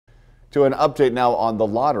To an update now on the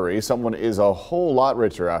lottery. Someone is a whole lot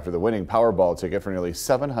richer after the winning Powerball ticket for nearly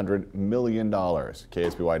 $700 million.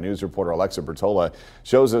 KSBY News reporter Alexa Bertola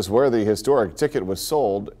shows us where the historic ticket was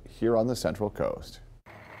sold here on the Central Coast.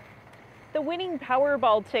 The winning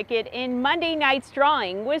Powerball ticket in Monday night's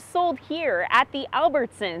drawing was sold here at the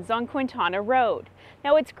Albertsons on Quintana Road.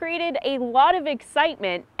 Now, it's created a lot of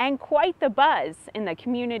excitement and quite the buzz in the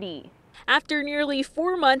community. After nearly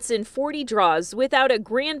 4 months and 40 draws without a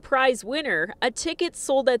grand prize winner, a ticket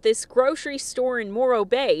sold at this grocery store in Morro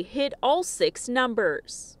Bay hit all 6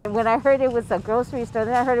 numbers. When I heard it was a grocery store,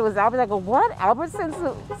 then I heard it was Albertsons. I go, what?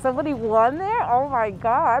 Albertsons? Somebody won there? Oh my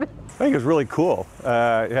God. I think it's really cool.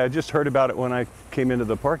 I just heard about it when I came into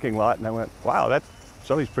the parking lot and I went, wow,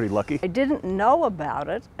 somebody's pretty lucky. I didn't know about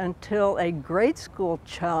it until a grade school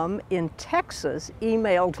chum in Texas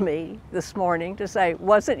emailed me this morning to say,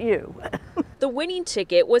 was it you? The winning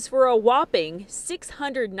ticket was for a whopping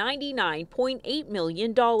 $699.8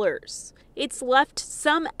 million. It's left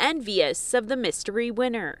some envious of the mystery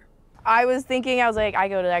winner. I was like, I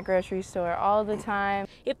go to that grocery store all the time.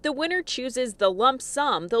 If the winner chooses the lump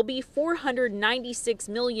sum, they'll be $496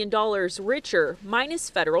 million richer, minus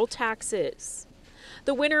federal taxes.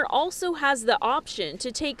 The winner also has the option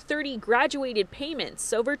to take 30 graduated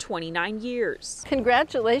payments over 29 years.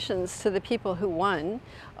 Congratulations to the people who won.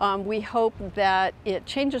 We hope that it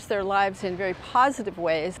changes their lives in very positive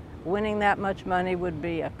ways. Winning that much money would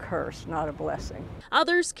be a curse, not a blessing.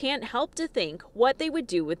 Others can't help to think what they would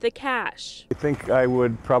do with the cash. I think I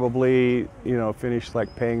would probably, finish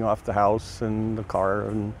like paying off the house and the car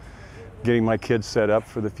and getting my kids set up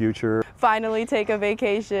for the future. Finally take a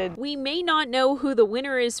vacation. We may not know who the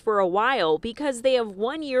winner is for a while because they have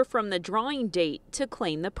 1 year from the drawing date to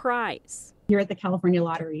claim the prize. Here at the California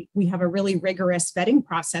Lottery, we have a really rigorous vetting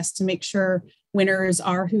process to make sure winners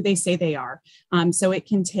are who they say they are. So it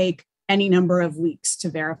can take any number of weeks to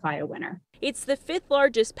verify a winner. It's the 5th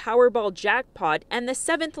largest Powerball jackpot and the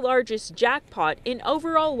 7th largest jackpot in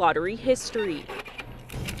overall lottery history.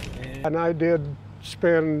 And I did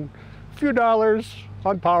spend a few dollars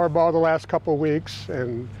on Powerball the last couple of weeks,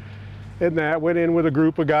 and in that went in with a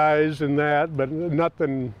group of guys and that, but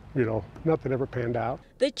nothing ever panned out.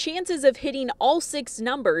 The chances of hitting all 6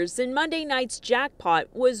 numbers in Monday night's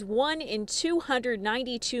jackpot was 1 in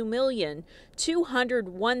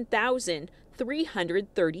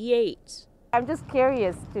 292,201,338. I'm just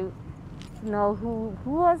curious to know who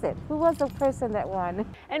was it? Who was the person that won?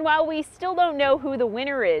 And while we still don't know who the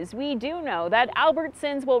winner is, we do know that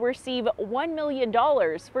Albertsons will receive $1 million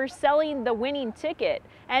for selling the winning ticket,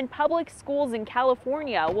 and public schools in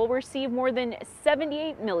California will receive more than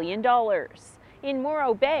 $78 million. In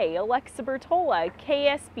Morro Bay, Alexa Bertola,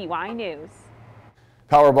 KSBY News.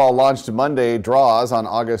 Powerball launched Monday draws on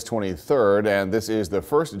August 23rd, and this is the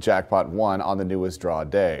first jackpot won on the newest draw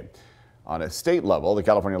day. On a state level, the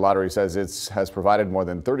California Lottery says it has provided more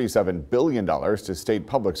than $37 billion to state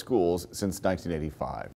public schools since 1985.